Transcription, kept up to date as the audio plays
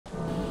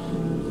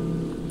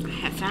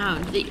have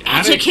found the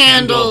attic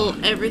handle.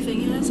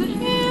 Everything has a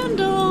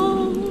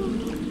handle.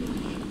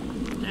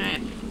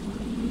 Alright.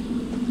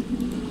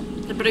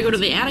 I better go to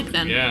the attic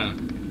then. Yeah.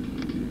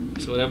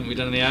 So what haven't we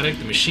done in the attic?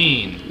 The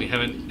machine. We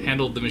haven't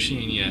handled the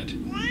machine yet.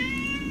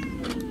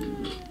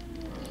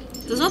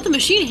 It's not the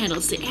machine handle,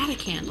 it's the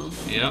attic handle.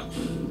 Yep.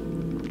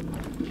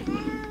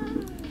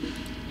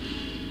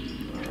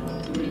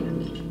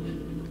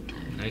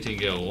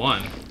 Nightingale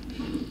 1.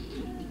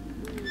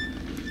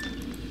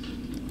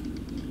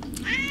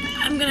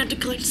 I'm gonna have to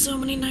collect so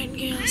many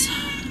nightingales.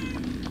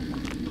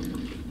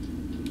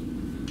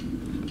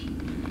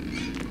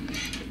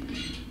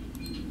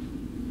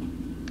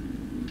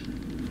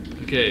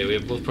 Okay, we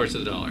have both parts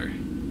of the dollar.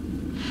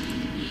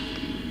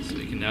 So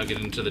we can now get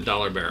into the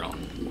dollar barrel.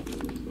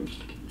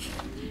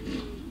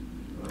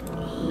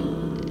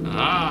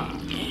 Ah!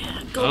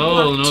 Yeah, gold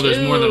Oh, block no, there's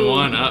more than 2.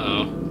 one.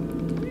 Uh-oh.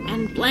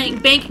 And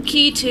blank bank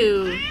key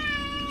 2.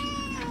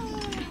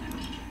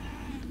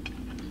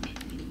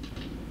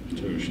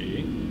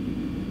 Toshi.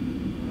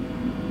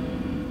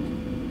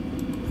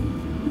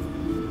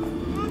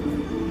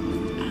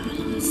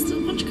 It's the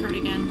punch card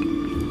again.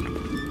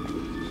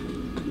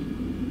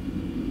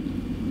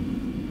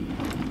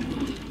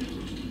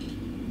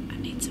 I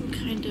need some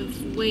kind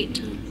of weight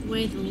to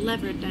weigh the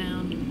lever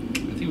down.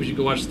 I think we should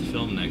go watch the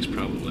film next,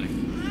 probably.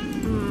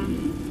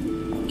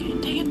 Okay,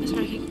 dang it.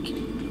 Sorry,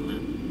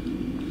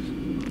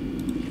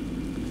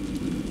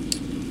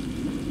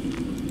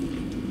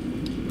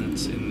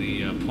 That's in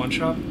the pawn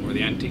shop, or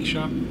the antique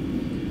shop,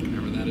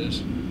 whatever that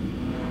is.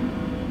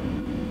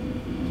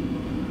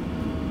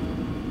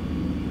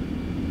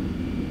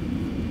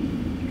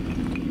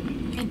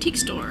 Antique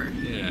store.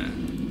 Yeah.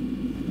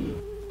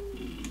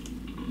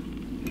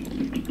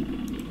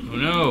 Oh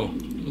no!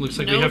 It looks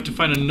like we have to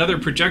find another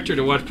projector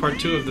to watch part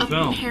 2 of the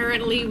film.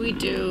 Apparently we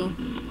do.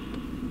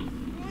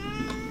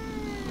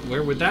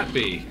 Where would that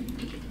be?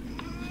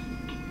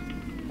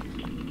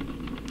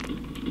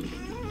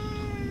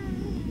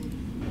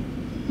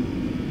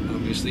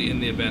 Obviously in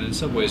the abandoned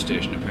subway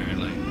station,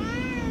 apparently.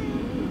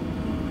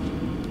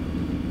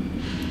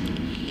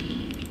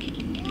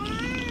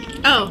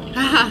 Oh,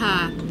 ha ha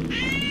ha.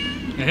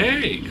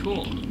 Hey,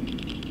 cool.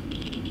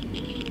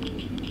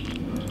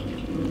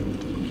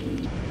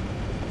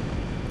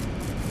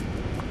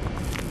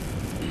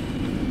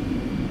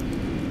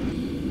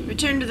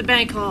 Return to the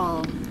bank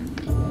hall.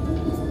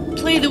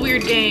 Play the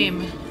weird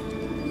game.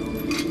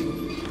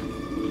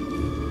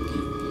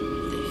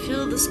 They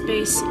fill the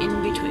space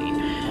in between.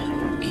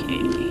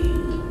 Okay.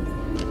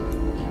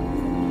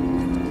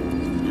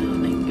 Oh,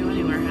 they can go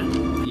anywhere, huh?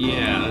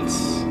 Yeah, that's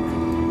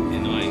the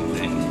annoying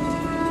thing.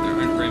 There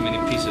aren't very many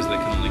pieces that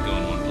can only go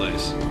in one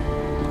place.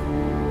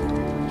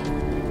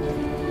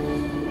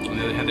 On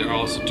the other hand, there are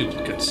also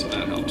duplicates, so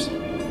that helps.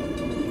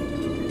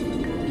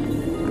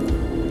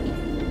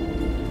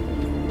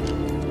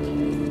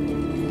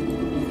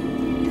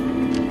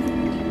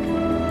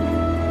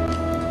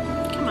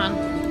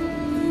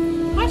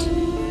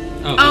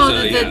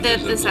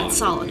 That's that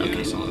solid, yeah,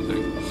 okay. Solid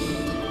thing.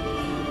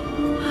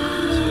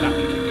 So that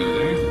one can go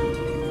there.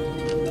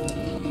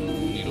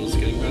 Needle's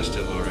getting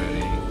restive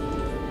already.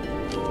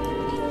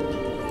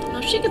 Well,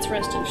 if she gets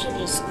restive, she'll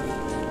just...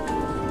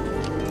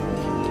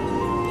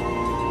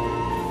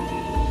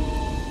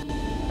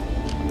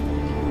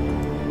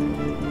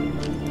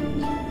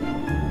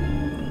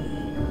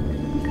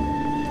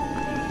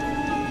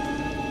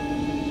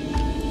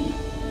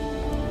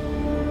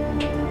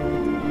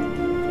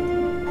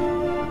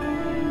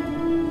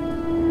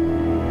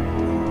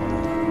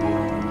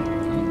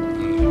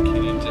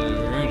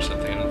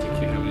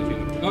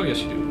 Oh,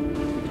 yes you do.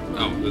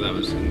 Oh, but that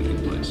was in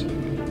place. The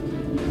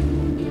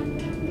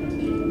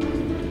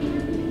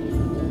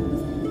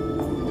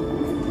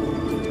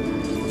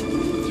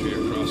 3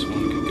 across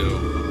one could go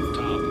up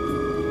top.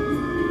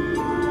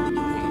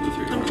 One of the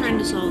 3 I'm trying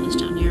to solve this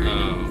down here right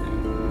now.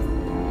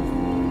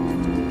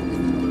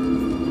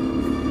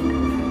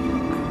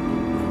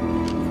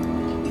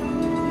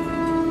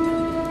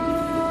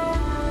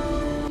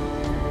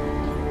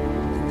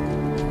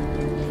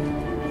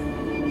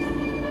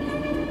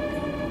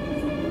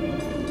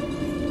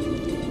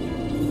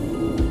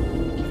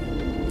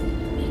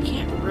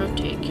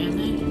 Okay. Can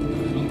they? I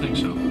don't think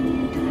so.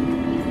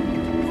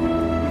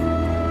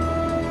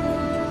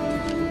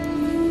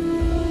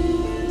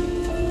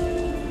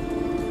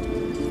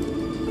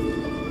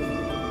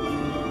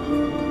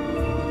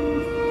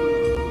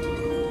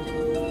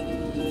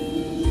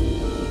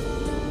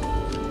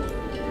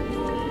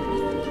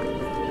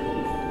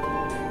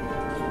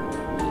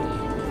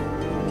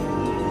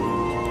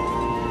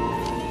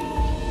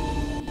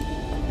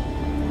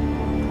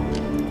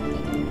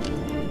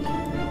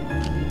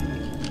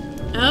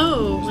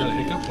 Oh. Is that a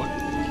hiccup? What?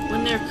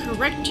 When they're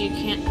correct, you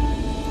can't...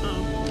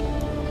 Oh.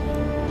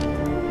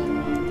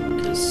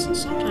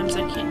 Because sometimes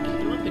I can't pick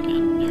them up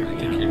again. There we I go.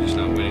 think you're just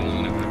not waiting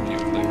long enough after you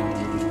click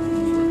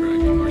before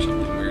dragging or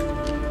something weird.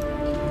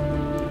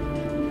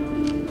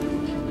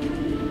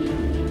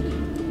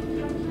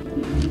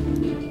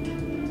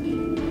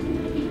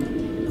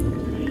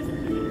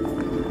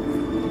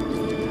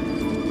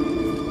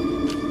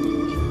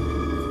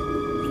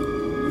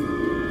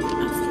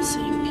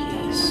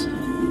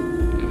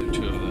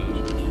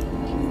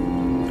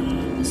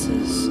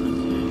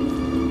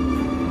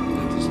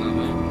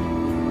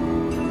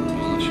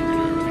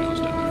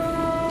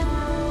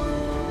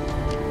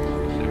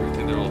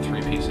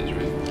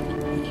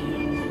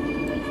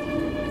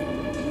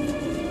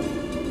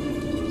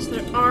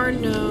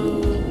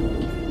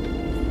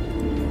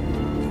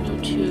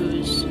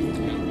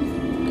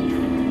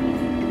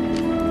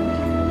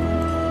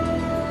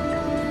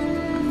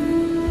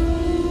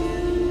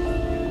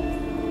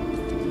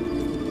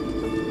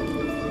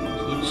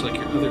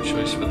 other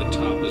choice for the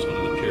top is one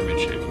of the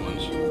pyramid-shaped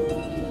ones.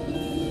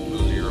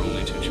 Those are your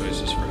only two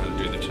choices for how to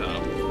do the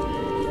top.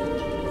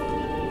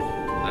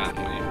 That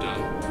and what you've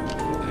done,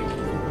 I think.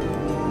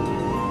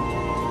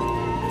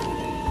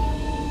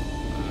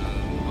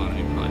 The bottom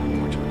you probably have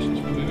more choices,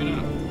 but maybe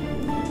not.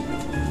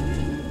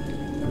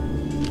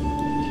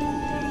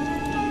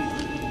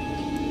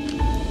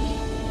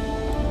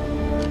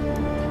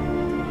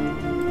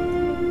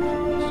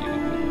 So you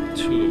can put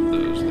two of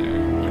those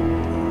there.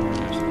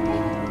 There's the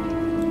one.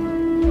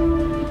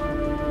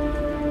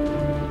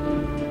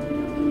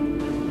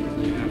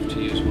 You have to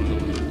use one of the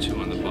ones with two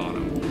on the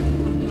bottom.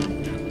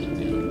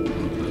 Yeah,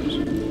 one of those.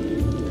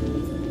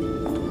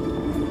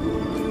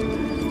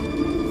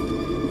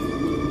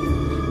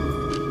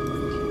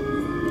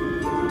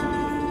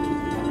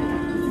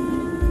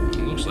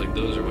 It looks like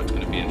those are what's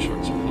going to be in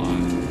short supply.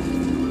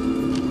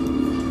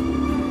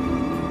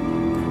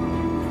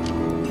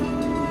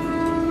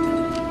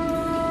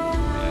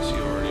 Yes,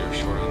 you already are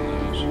short on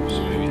those, so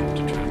maybe you have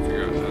to try and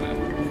figure out how to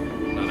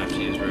not have to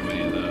use very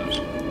many of those.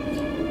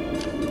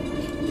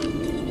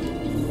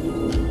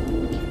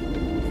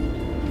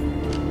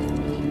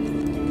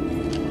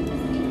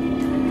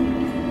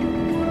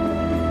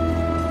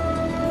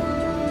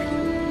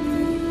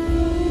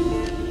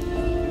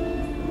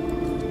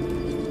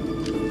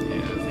 Yeah,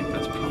 I think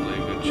that's probably a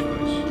good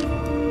choice.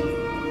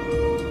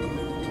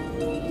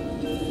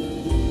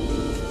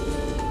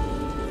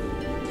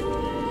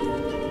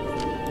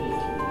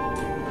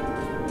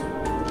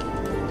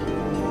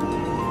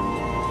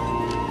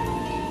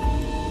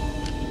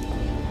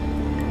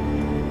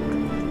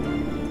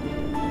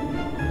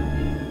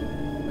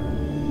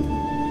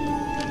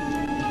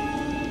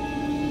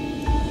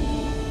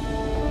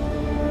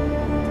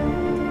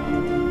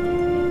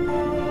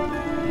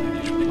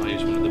 You should probably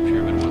use one of the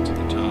pyramid ones at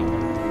the top.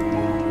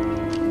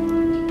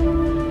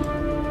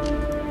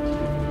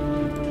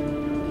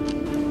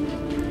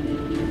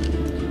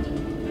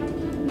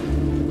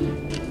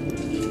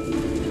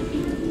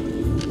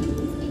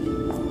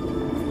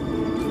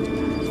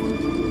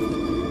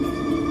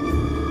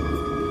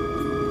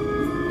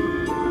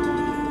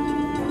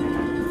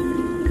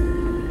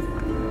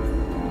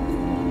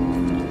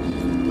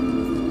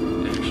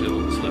 Actually, all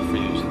that's left for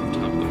you is at the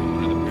top of the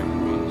one of the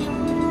pyramid ones.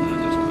 That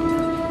does not work.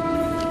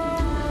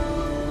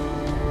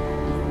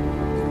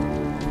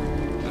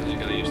 You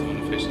gotta use the one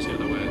that faces the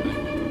other way, I think.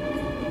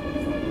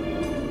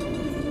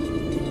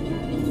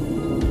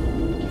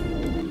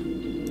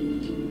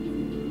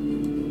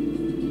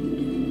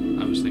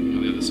 I was thinking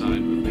on the other side, but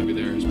maybe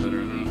there is better,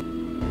 I don't know.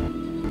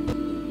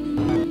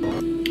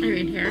 Are you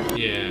in here?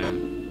 Yeah.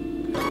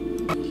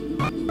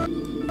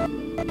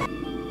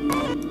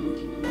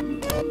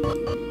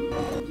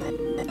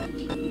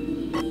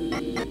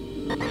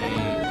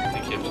 I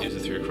think you have to use the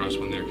three across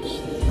one there, because...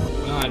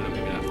 Well, I don't know,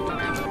 maybe not.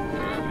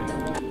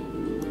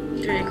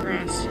 Three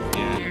across.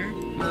 Yeah. Here.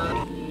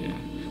 Yeah.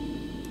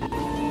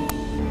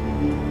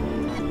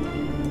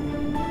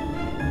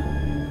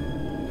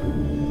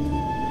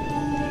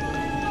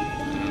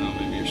 I don't know,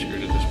 maybe you're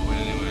screwed at this point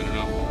anyway, I don't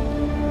know.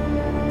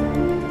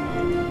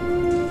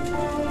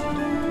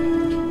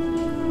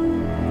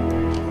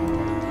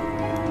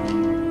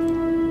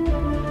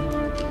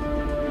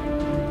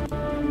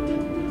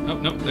 Oh,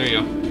 nope, there you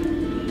go.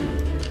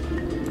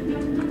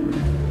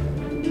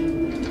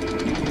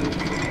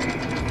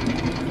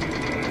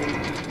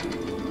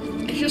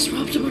 I just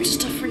swapped a bunch of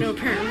stuff for no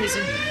apparent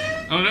reason.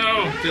 Oh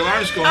no, the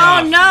alarm's going Oh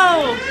off.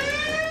 no!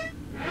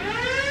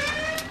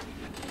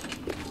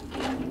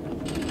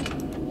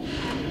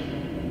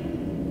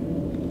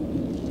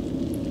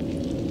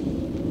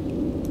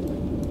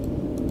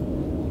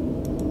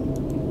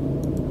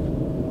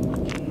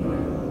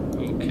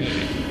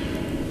 Okay.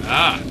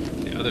 Ah,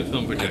 the other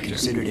film I projector.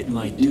 considered it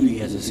my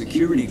duty as a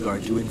security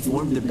guard to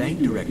inform the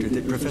bank director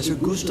that Professor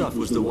Gustav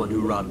was the one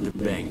who robbed the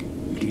bank.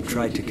 But he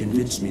tried to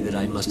convince me that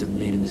I must have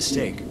made a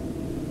mistake.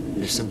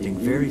 There's something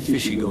very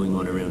fishy going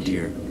on around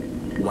here.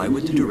 Why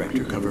would the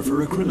director cover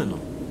for a criminal?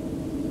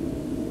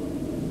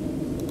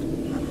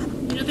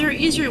 You know, there are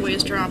easier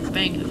ways to rob a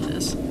bank than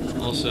this.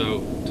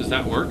 Also, does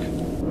that work?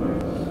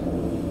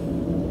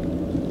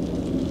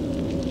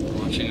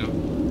 Watching a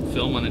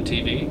film on a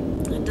TV?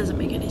 It doesn't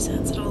make any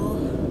sense at all.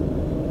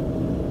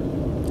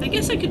 I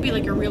guess it could be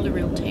like a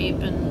reel-to-reel tape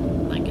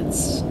and like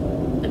it's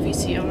a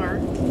VCR.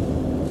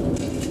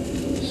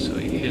 So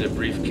you hit a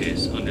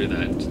briefcase under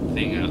that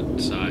thing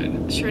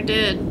outside. Sure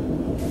did.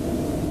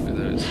 Where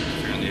there's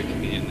apparently a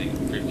conveniently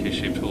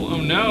briefcase-shaped hole. Oh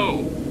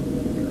no!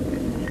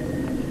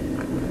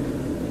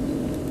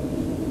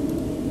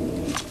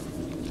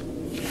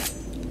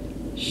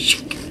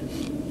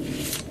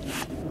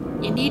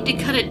 You need to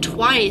cut it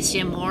twice,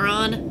 you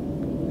moron.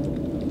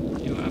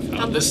 You have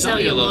found On the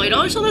celluloid.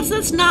 Oh, so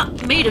that's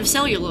not made of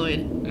celluloid.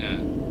 Yeah.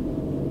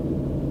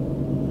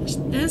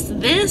 This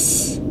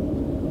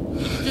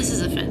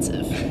is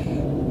offensive.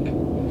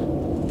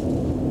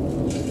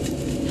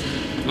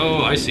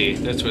 Oh, I see.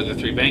 That's where the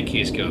 3 bank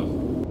keys go.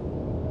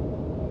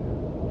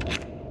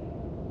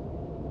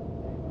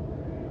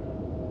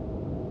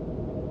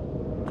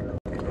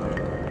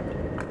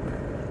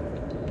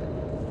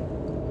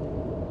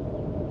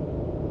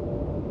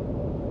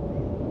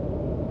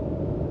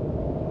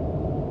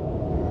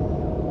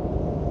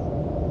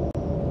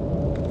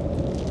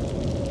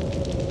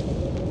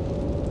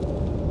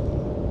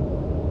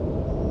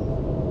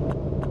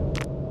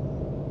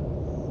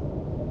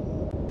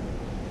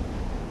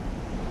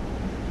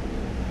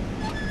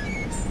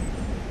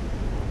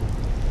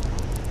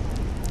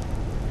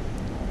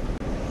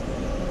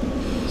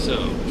 So,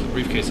 the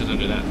briefcase is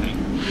under that thing.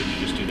 Or did you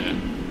just do that?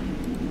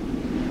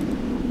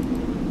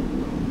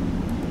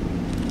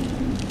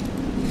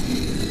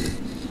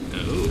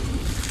 No.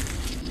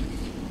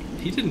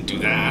 He didn't do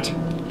that.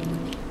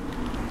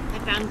 I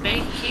found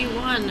bank key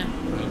 1.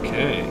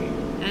 Okay.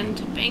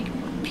 And bank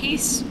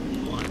piece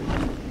 1.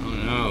 Oh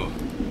no.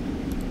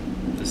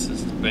 This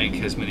is the bank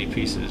has many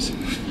pieces.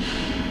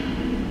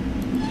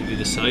 Maybe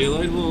the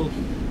celluloid will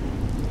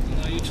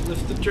allow you to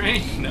lift the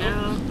drain?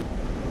 No.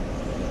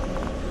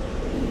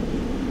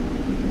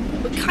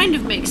 It kind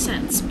of makes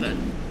sense, but...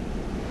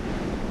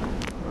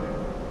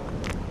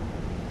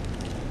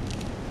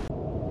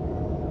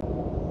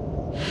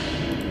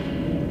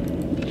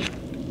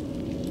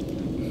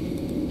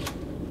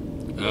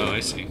 Oh, I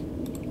see.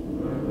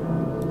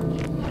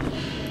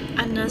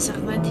 Another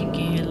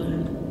nightingale.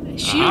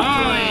 Shield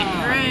coin,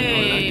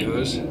 hooray! Oh, that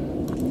goes.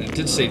 It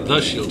did say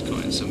the shield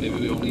coin, so maybe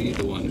we only need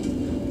the one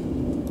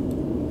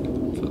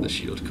for the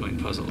shield coin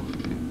puzzle.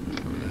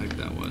 Whatever the heck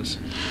that was.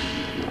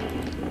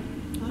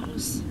 That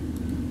was...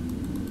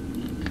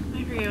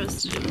 I forget what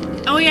was to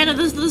do. Oh yeah, no,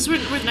 this is where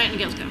the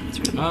nightingales go. That's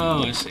right.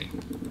 Oh, I see.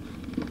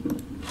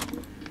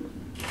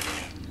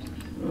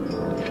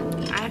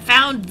 I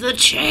found the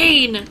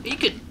chain! You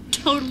could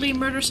totally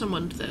murder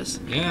someone with this.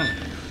 Yeah,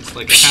 it's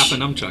like half a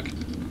nunchuck.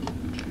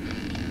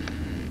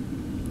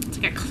 It's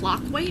like a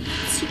clock weight?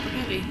 It's super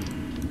heavy.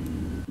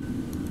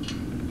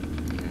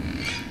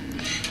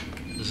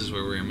 This is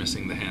where we're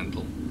missing the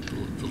handle,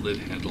 the lid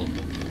handle.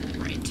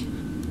 Right.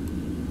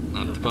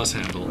 Not the bus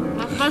handle.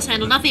 Not the bus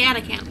handle, not the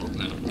attic handle.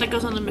 No. That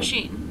goes on the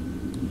machine.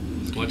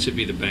 So what should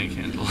be the bank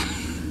handle?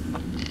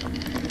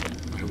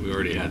 We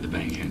already had the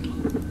bank handle.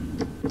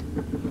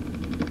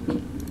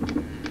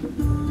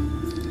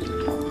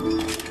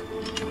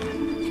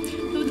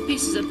 Move the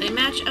pieces up. They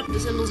match up the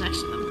symbols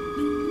next to them.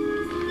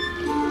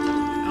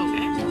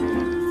 Okay.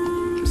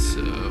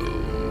 So...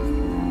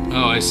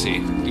 Oh, I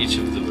see. Each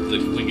of the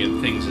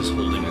winged things is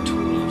holding a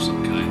tool of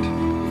some kind.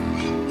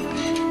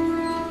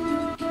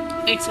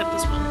 Except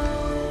this one.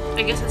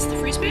 I guess that's the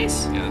free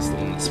space? Yeah, that's the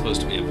one that's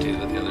supposed to be updated,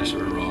 but the others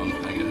are wrong,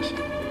 I guess.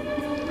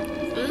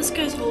 Well, this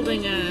guy's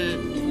holding a...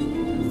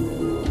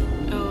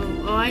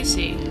 Oh, I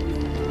see.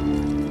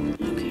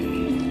 Okay.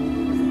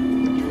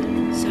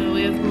 So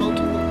we have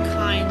multiple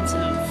kinds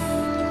of...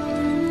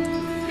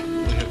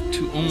 We have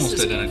two almost This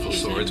is identical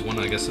confusing. swords. One,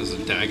 I guess, is a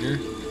dagger.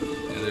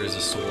 The other is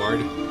a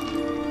sword.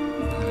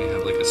 And we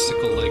have like a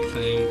sickle-like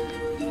thing.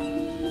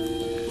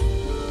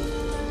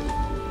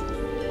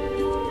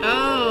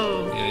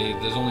 Oh! Yeah,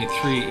 there's only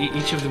three.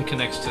 Each of them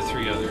connects to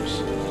three others.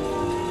 So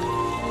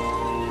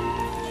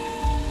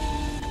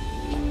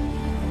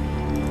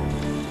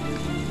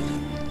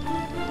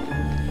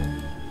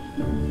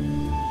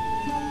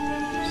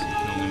you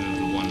can only move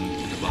the one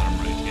in the bottom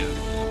right,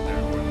 yeah, up there,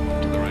 or the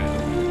one to the right.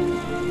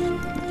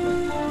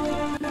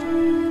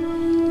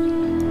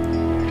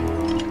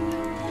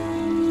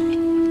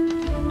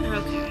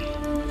 Okay.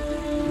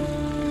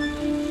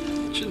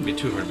 It shouldn't be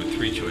too hard with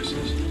three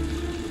choices.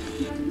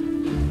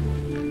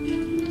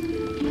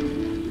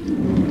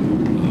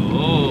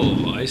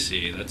 Oh, I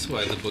see. That's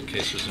why the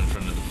bookcase was in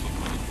front of the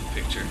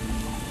picture.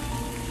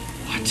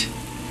 What?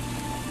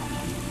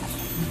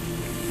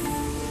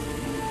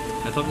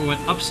 I thought we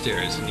went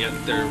upstairs, and yet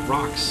there are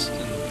rocks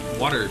and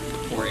water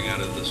pouring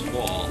out of this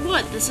wall.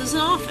 What? This is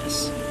an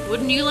office.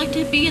 Wouldn't you like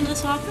to be in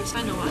this office?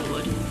 I know I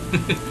would.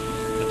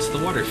 That's the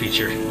water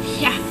feature.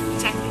 Yeah,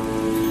 exactly.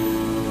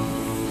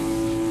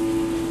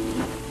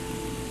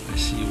 I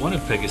see one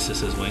of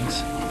Pegasus's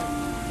wings.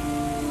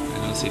 I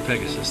don't see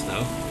Pegasus,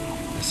 though.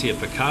 I see a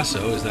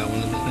Picasso. Is that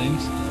one of the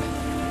things?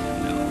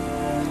 No.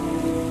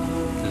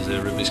 Is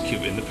there a Rubik's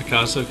Cube in the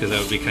Picasso? Because that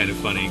would be kind of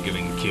funny,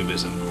 giving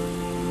cubism.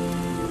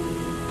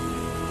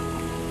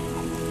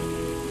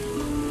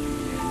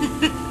 I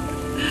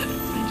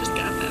just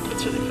got that.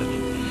 That's really funny.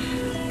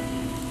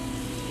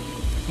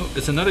 Oh,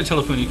 it's another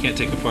telephone you can't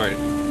take apart.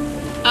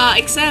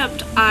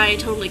 Except I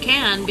totally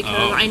can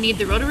because I need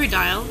the rotary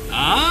dial.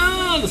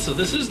 Ah, so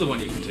this is the one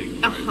you can take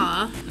apart.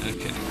 Uh-huh.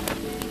 Okay.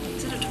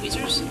 Is it a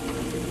tweezers?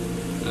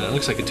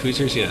 Looks like a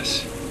tweezers,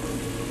 yes.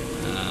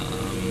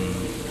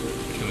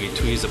 Can we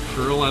tweeze a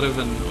pearl out of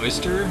an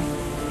oyster?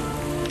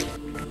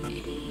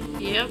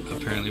 Yep.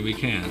 Apparently we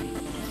can.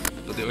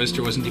 But the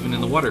oyster wasn't even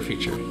in the water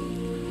feature.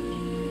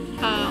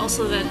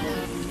 Also that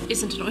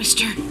isn't an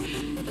oyster.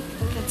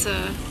 That's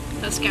a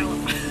scallop.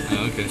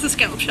 Oh, okay. It's a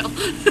scallop shell.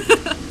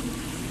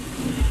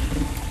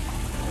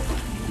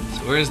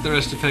 So where's the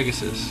rest of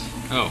Pegasus?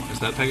 Oh, is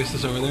that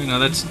Pegasus over there? No,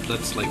 that's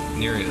like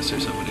Nereus or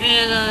somebody.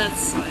 And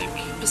it's like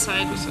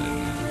beside.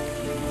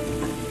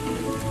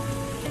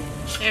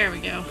 There we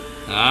go.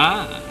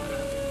 Ah.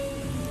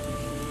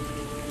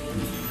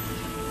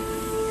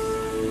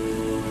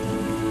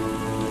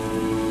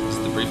 Is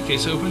the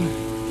briefcase open?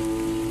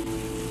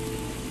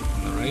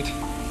 On the right?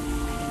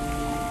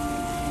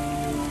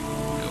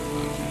 Nope,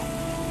 okay.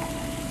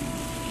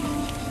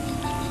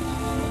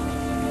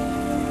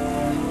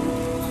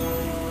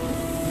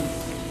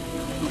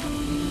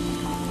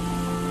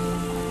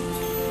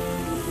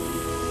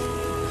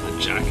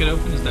 jacket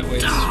open? Is that why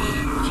it's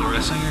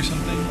fluorescing or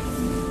something?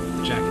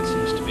 The jacket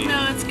seems to be...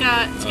 No, it's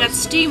got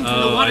steam from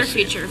the water I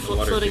see. feature The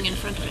water floating feature. in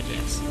front of it, Okay.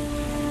 yes.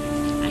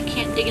 I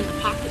can't dig in the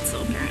pockets,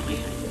 though, apparently.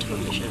 I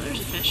totally should.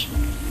 There's a fish.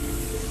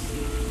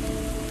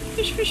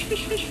 Fish, fish,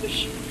 fish, fish,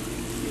 fish.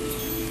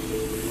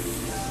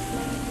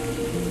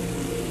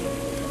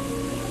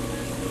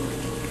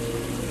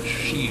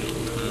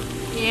 Shield,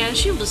 huh? Yeah, the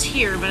shield is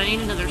here, but I need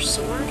another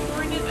sword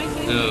for it, I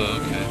think.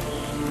 Oh,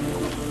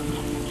 okay.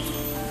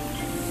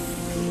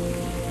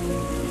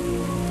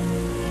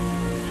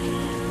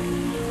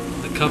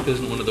 The cup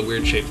isn't one of the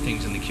weird shaped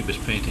things in the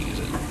cubist painting, is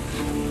it?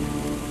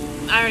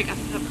 I already got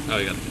the cup. Oh,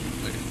 you got the cup.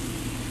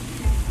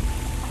 Okay.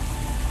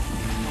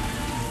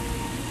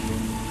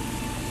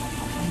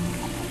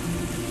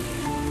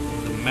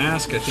 The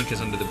mask, I think,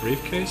 is under the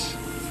briefcase.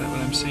 Is that what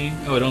I'm seeing?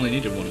 Oh, it only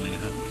needed one wing,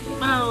 huh?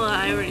 Oh,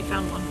 I already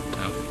found one.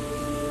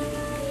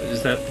 Oh.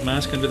 Is that the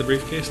mask under the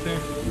briefcase there?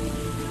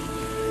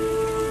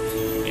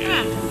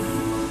 Yeah.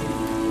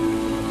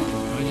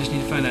 I just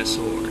need to find that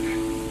sword.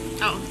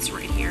 Oh, it's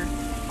right here.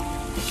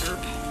 Derp.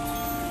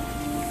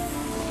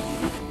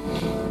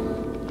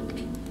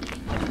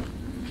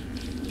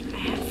 I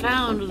have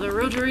found the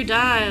rotary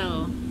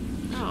dial.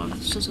 Oh,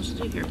 that's still supposed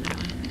to do here,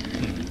 apparently.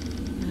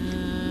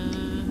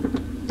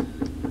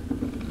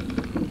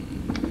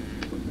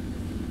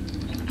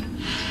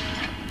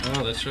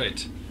 Oh, that's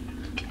right.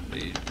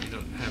 But you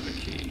don't have a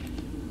key.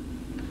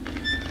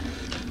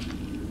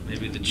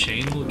 Maybe the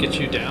chain will get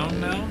you down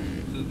now?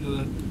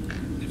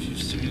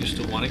 If you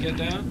still want to get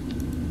down?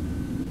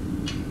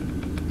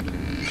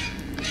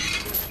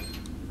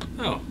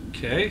 Oh,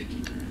 okay.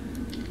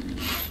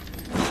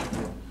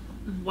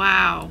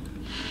 Wow.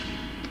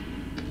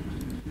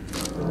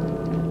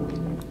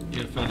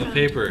 You found the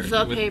paper,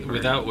 The paper.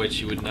 without which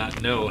you would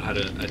not know how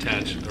to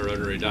attach a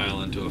rotary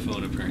dial into a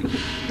phone, apparently.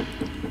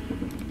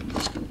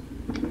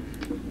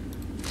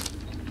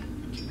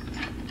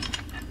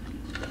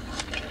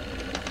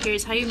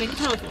 Here's how you make a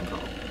telephone call.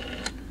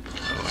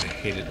 Oh, I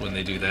hate it when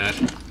they do that.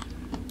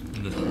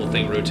 And the whole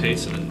thing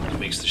rotates and then it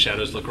makes the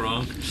shadows look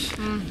wrong.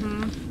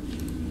 Mm-hmm.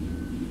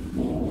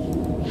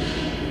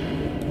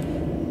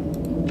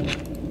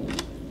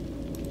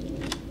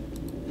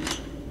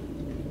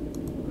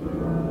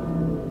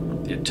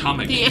 The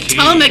atomic The key.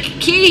 atomic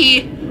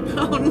key!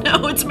 Oh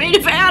no, it's made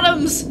of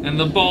atoms! And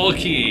the ball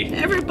key.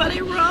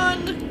 Everybody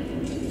run!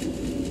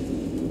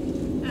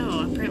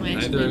 Oh, apparently I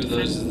just Neither need of to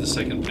those find... is the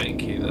second bank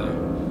key,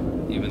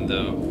 though. Even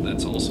though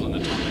that's also an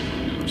atomic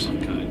logo of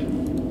some kind.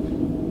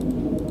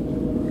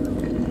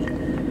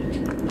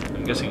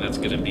 I'm guessing that's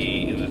going to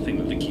be in the thing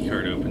that the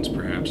keycard opens,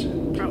 perhaps.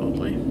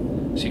 Probably.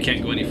 So you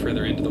can't go any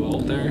further into the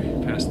vault there,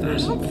 past I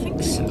those? don't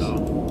think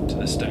so. To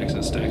the stacks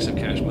and stacks of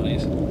cash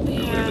monies? Or whatever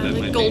Yeah, that the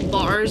might gold be.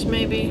 bars,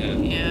 maybe.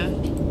 Yeah.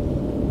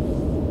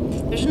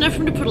 There's enough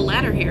room to put a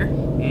ladder here.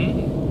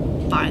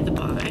 Hmm? By the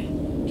by.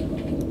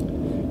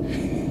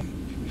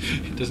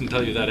 It doesn't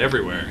tell you that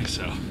everywhere,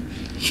 so...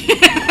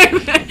 Even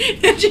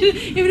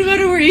no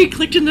matter where you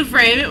clicked in the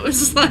frame, it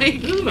was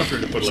like... There's enough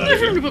room to put a There's ladder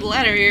enough room to here. put a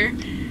ladder here.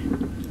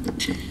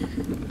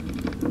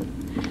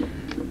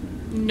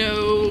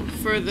 No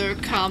further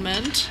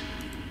comment.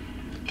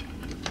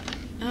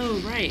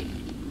 Oh, right.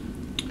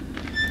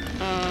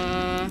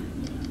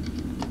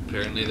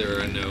 Apparently there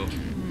are no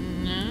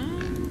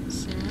No.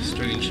 So...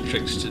 strange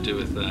tricks to do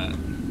with that.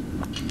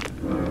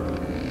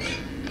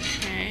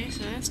 Okay,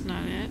 so that's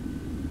not it.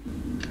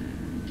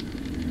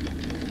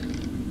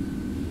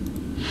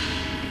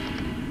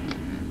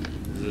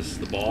 Is this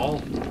the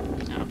ball?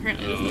 No,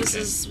 apparently Oh, this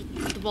okay. is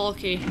the ball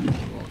key. The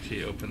ball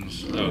key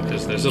opens... Oh,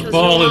 because there's a 'Cause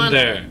ball you in want-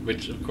 there!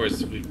 Which, of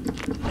course, we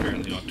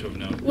apparently ought to have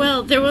known.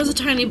 Well, there was a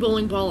tiny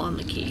bowling ball on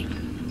the key.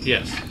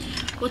 Yes.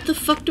 What the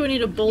fuck do I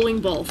need a bowling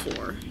ball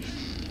for?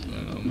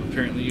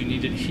 Apparently you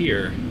need it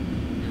here.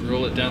 You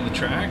roll it down the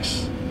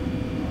tracks.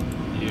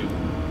 You...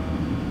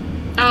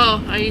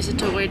 Oh, I use it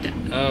to weigh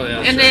down. Oh, yeah,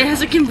 And sure. it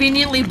has a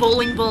conveniently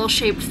bowling ball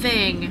shaped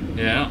thing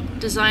Yeah.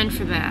 designed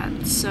for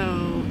that,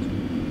 so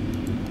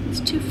it's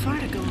too far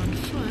to go on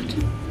foot.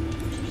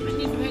 I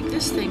need to make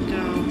this thing go.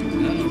 Oh,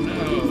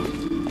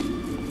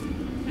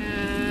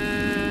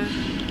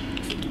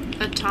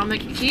 no.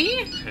 Atomic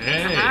key?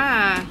 Hey!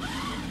 Ah,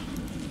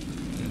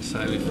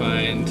 Inside we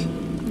find...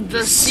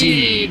 the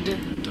seed.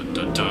 Dun,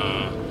 dun,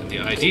 dun. And the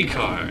ID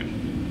card.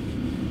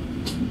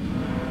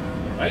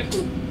 Alright.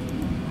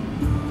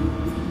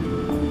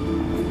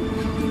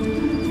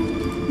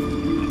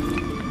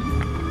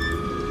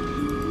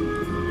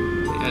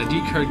 The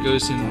ID card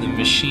goes in the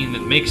machine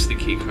that makes the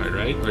key card,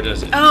 right? Or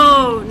does it?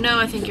 Oh, no,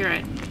 I think you're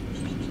right.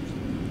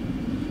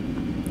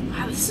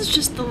 Wow, this is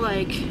just the,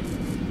 like,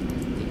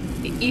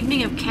 the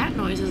evening of cat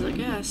noises, I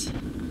guess.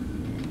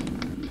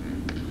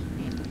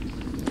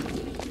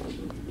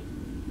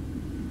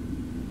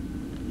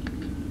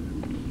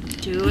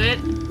 Do it.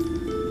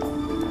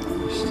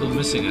 Still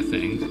missing a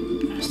thing.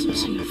 I'm still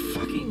missing a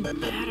fucking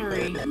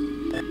battery.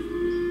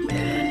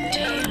 God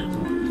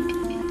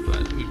damn.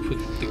 But we put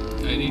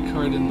the ID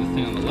card in the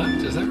thing on the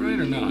left. Is that right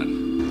or not?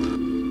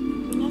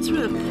 That's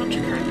where the punch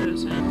card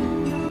goes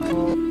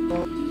in.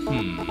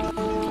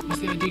 What's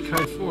the ID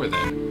card for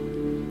then?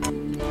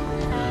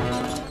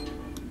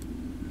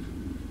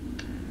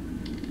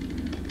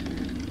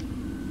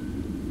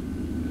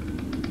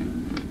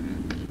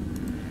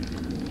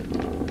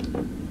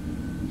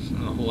 There's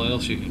not a whole lot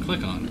else you can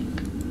click on.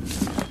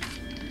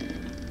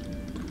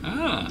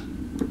 Ah!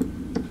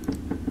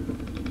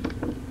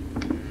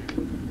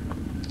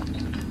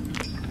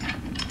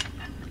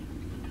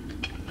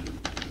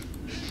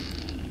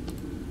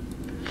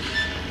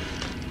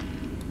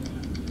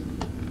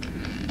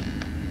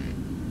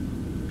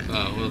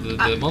 Well,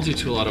 the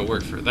multi-tool ought to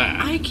work for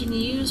that. I can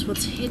use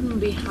what's hidden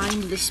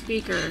behind the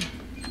speaker,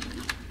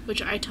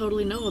 which I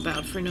totally know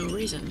about for no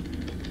reason.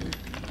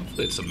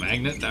 Hopefully it's a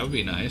magnet. That would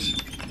be nice.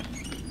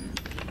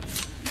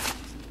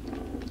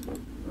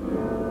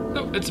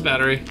 Nope, it's a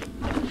battery.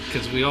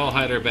 Because we all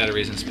hide our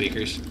batteries in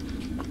speakers.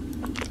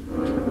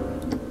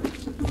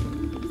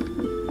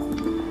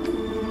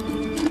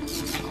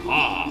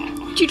 Ah!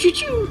 Choo choo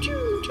choo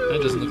choo choo.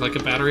 That doesn't look like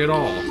a battery at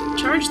all.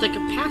 Charge the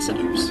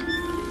capacitors.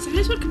 Is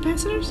that what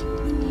capacitors?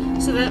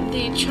 So that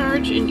the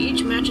charge in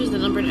each matches the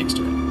number next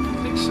to it.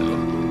 I think so.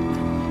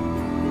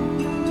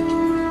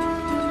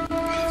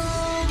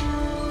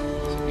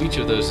 So each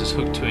of those is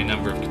hooked to a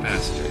number of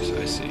capacitors.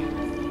 I see.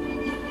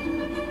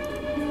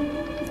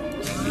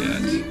 And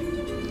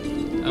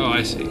yet... Oh,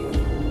 I see.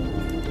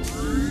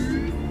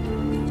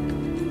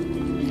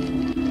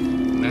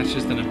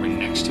 Matches the number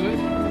next to it?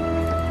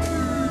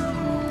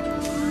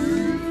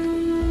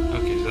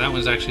 Okay, so that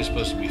one's actually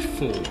supposed to be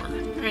 4.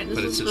 Right, this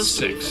but is it's at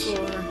supposed 6. to be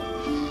 4.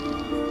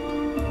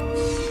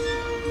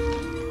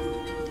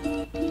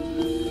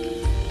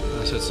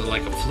 So it's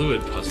like a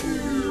fluid puzzle.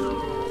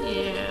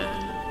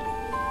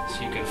 Yeah.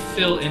 So you can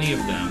fill any of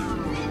them,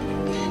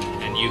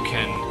 and you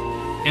can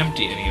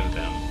empty any of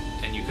them,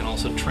 and you can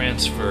also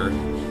transfer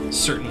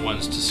certain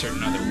ones to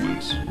certain other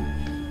ones.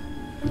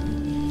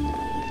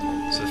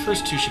 So the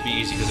first 2 should be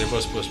easy because they're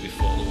both supposed to be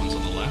full, the ones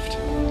on the left.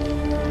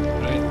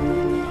 Right?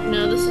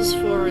 No, this is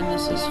 4 and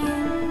this is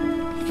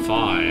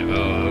 5.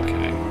 Oh,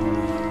 okay.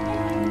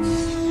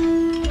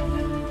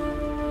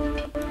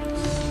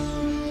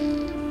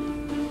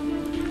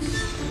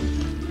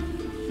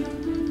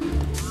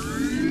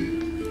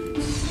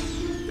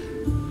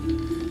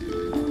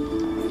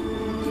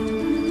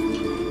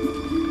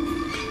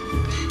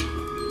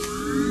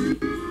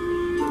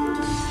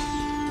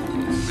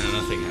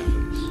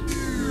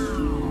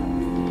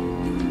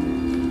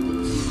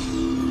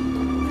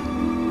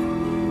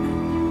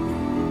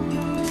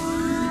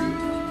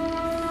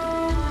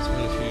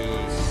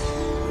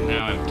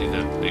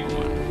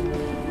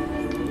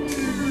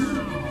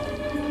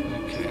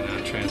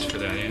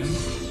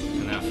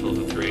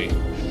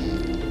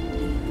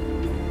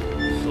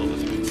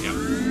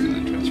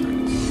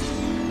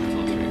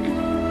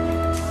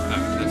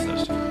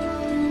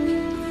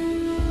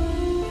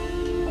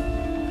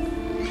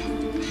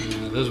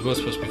 Those are both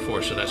supposed to be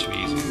 4, so that should be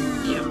easy.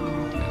 Yep.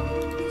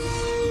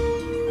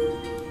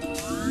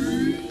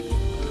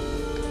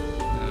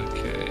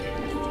 Okay.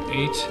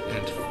 8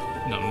 and...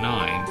 no,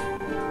 9.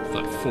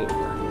 But 4. Okay.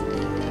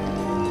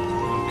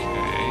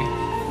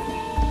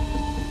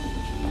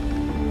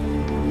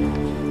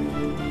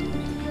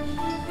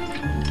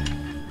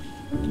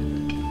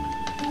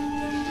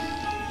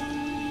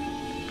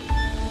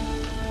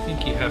 I think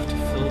you have to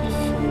fill the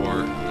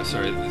 4...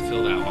 sorry,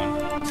 fill that one.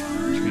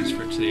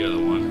 Transfer it to the other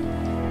one.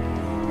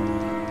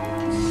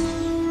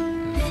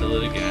 Fill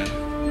it again,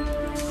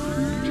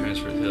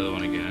 transfer it to the other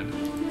one again,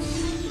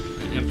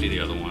 and empty the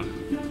other one,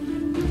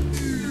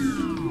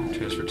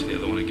 transfer it to the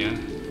other one again,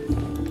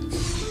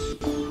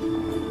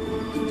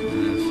 and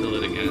then fill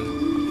it again,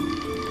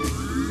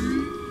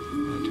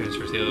 and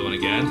transfer it to the other one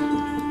again.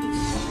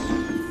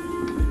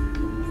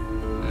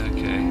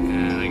 Okay,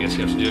 and I guess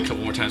you have to do it a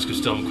couple more times because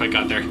we still haven't quite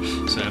got there.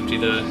 So empty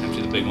the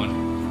big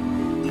one.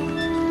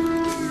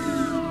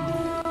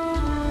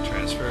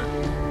 Transfer.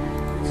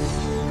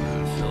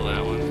 Fill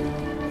that one.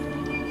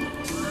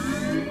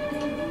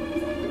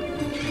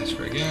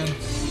 Again.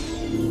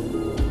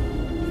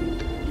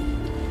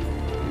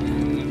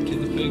 And empty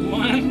the big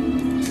one.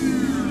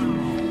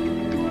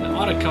 It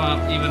ought to come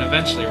out even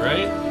eventually,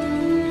 right?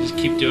 You just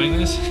keep doing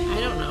this? I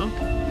don't know.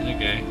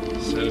 Okay,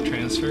 so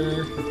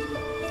transfer.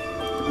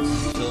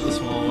 Fill the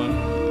small one.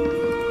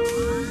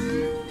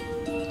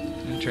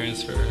 And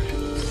transfer.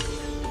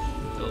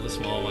 Fill the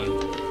small one.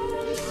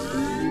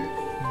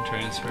 And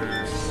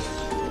transfer.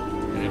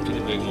 And empty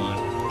the big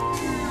one.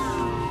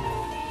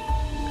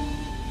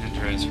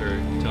 Transfer.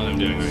 Tell me I'm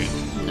doing right.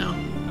 No.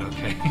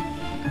 Okay.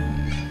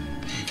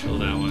 Fill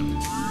that one.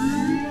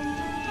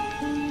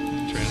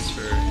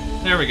 Transfer.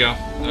 There we go.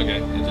 Okay.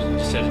 You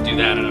just had to do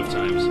that enough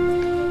times.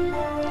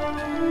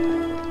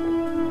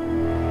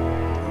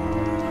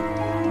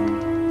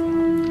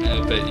 I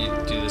bet you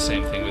do the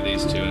same thing with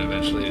these 2 and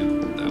eventually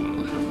that one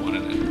will have 1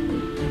 in it.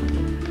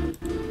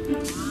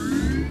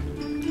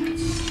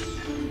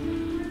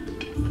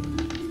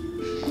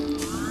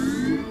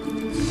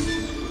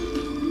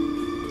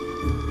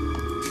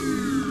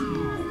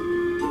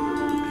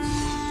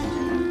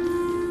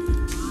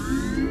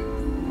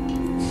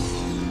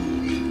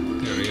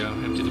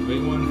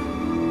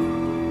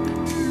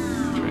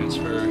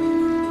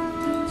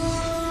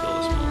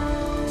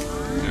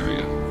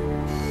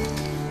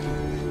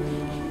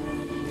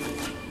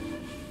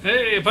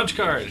 a punch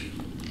card.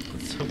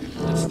 Let's hope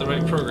that's the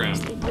right program.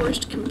 The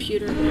worst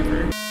computer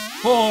ever.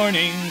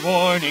 Warning,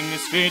 warning,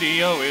 this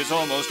video is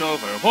almost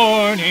over.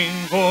 Warning,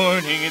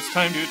 warning, it's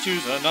time to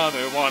choose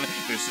another one.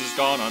 This has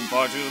gone on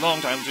far too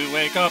long, time to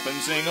wake up and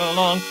sing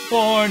along.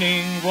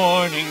 Warning,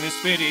 warning, this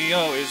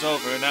video is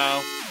over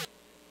now.